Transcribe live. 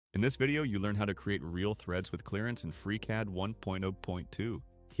In this video, you learn how to create real threads with clearance in FreeCAD 1.0.2.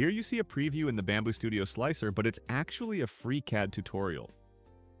 Here you see a preview in the Bamboo Studio Slicer, but it's actually a FreeCAD tutorial.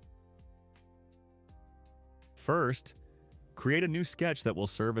 First, create a new sketch that will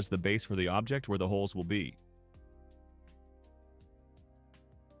serve as the base for the object where the holes will be.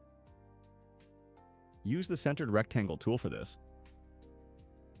 Use the centered rectangle tool for this.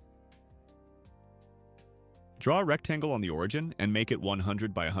 Draw a rectangle on the origin and make it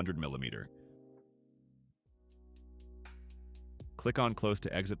 100 by 100 mm. Click on Close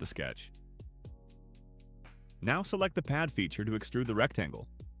to exit the sketch. Now select the pad feature to extrude the rectangle.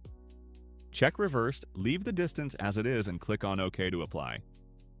 Check reversed, leave the distance as it is, and click on OK to apply.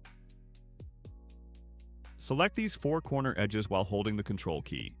 Select these four corner edges while holding the Control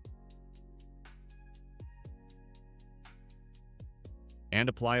key. And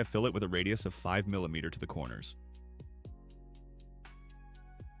apply a fillet with a radius of 5 mm to the corners.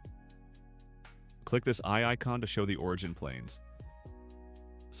 Click this eye icon to show the origin planes.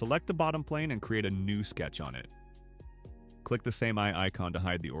 Select the bottom plane and create a new sketch on it. Click the same eye icon to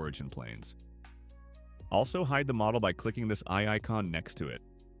hide the origin planes. Also hide the model by clicking this eye icon next to it.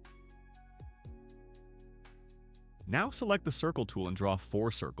 Now select the circle tool and draw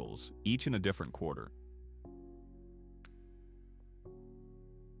 4 circles, each in a different quarter.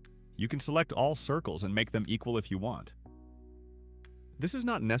 You can select all circles and make them equal if you want. This is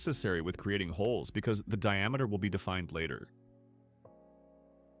not necessary with creating holes because the diameter will be defined later.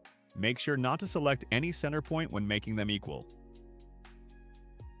 Make sure not to select any center point when making them equal.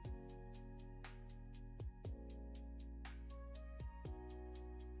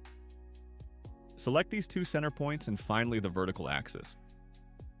 Select these 2 center points and finally the vertical axis.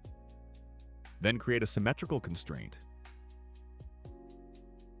 Then create a symmetrical constraint.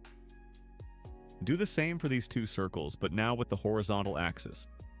 Do the same for these 2 circles, but now with the horizontal axis.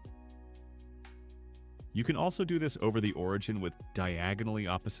 You can also do this over the origin with diagonally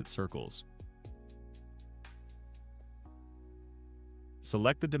opposite circles.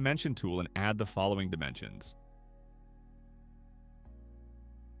 Select the Dimension tool and add the following dimensions.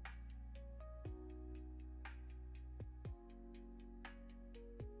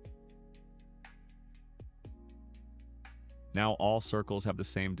 Now all circles have the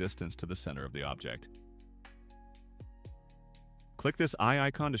same distance to the center of the object. Click this eye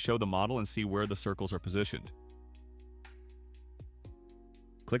icon to show the model and see where the circles are positioned.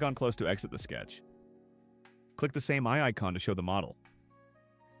 Click on Close to exit the sketch. Click the same eye icon to show the model.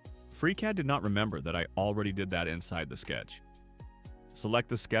 FreeCAD did not remember that I already did that inside the sketch. Select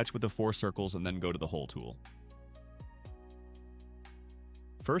the sketch with the 4 circles and then go to the Hole tool.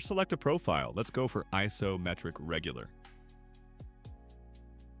 First select a profile. Let's go for isometric regular.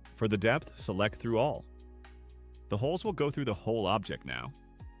 For the depth, select through all. The holes will go through the whole object now.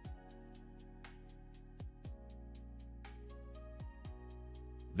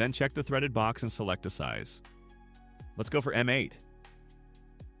 Then check the threaded box and select a size. Let's go for M8.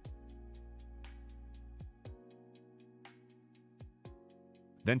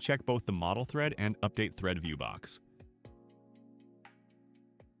 Then check both the model thread and update thread view box.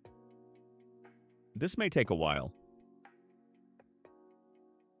 This may take a while.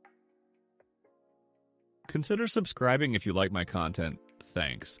 Consider subscribing if you like my content.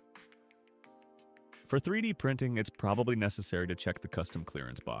 Thanks. For 3D printing, it's probably necessary to check the custom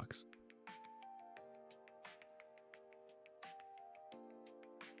clearance box.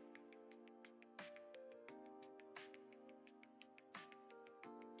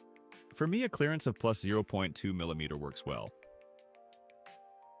 For me, a clearance of plus 0.2 mm works well,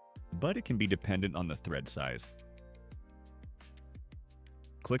 but it can be dependent on the thread size.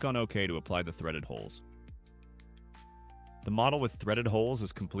 Click on OK to apply the threaded holes. The model with threaded holes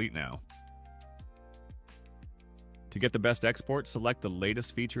is complete now. To get the best export, select the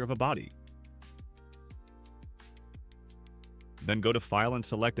latest feature of a body. Then go to File and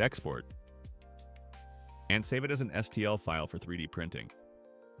select Export. And save it as an STL file for 3D printing.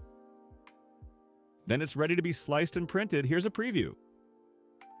 Then it's ready to be sliced and printed. Here's a preview.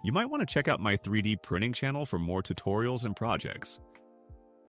 You might want to check out my 3D printing channel for more tutorials and projects.